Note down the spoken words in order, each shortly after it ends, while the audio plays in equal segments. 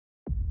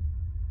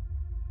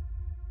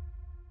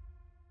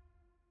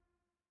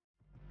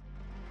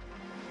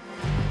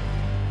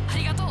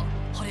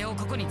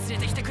こに連れ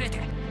てきてくれて、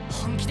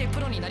本気で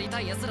プロになり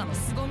たい奴らの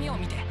凄みを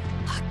見て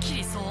はっき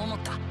りそう思っ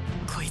た。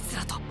こいつ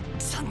らと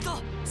ちゃん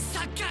と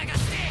サッカーが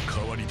して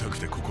変わりたく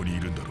てここにい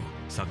るんだろう。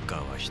サッカ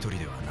ーは一人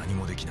では何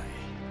もできない。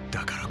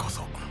だからこ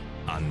そ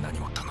あんなに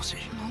も楽しい。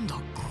なんだ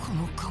こ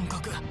の感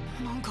覚、な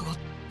んかが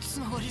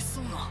繋がり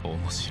そうな。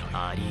面白い。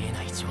ありえ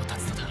ない上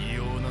達度だ。異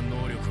様な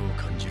能力を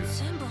感じる。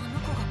全部あの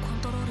子がコン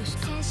トロールし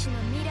て、選手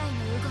の未来の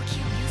動き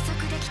を予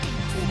測できてい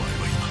ます。お前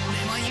は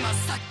俺は今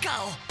サッ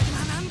カーを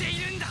学んでい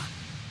るんだ。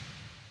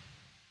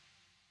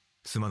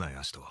すまない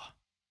アシト。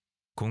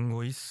今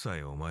後一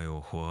切お前を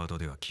フォワード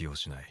では起用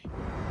しない。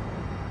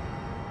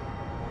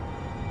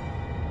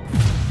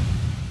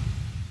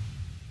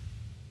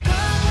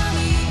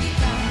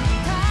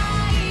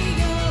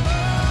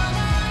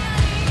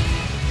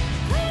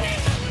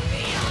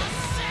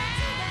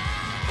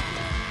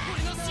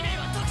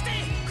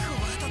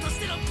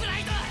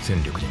戦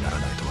力になら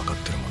ないと分かっ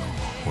てるものを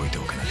置いて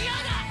おけない。嫌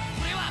だ。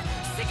俺は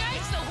世界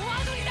一のフォワ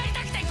ードになり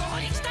たくてこ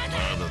こに来たんだ。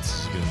まだ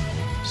続けんの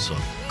サ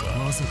ッカー。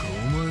まさかお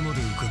前ま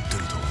で受かっ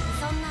てるとは。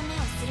そんな目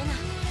をするな。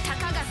た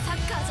かがサッ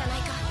カーじゃな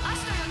いか。ア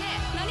シトよ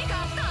ね、何か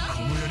あった？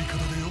このやり方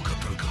でよか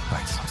ったのか。あ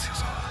いつの強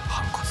さは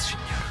反骨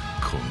心にある。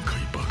今回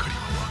ばかり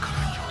は分か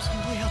らんよ。ど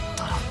うやっ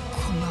たら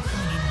こんな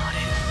風になれ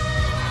る？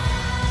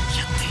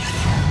やってや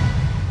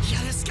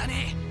る。やるしか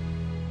ねえ。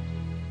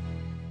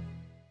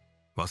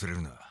忘れ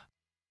るな。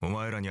お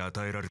前らに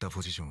与えられた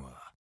ポジション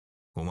は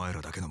お前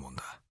らだけのもん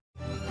だ。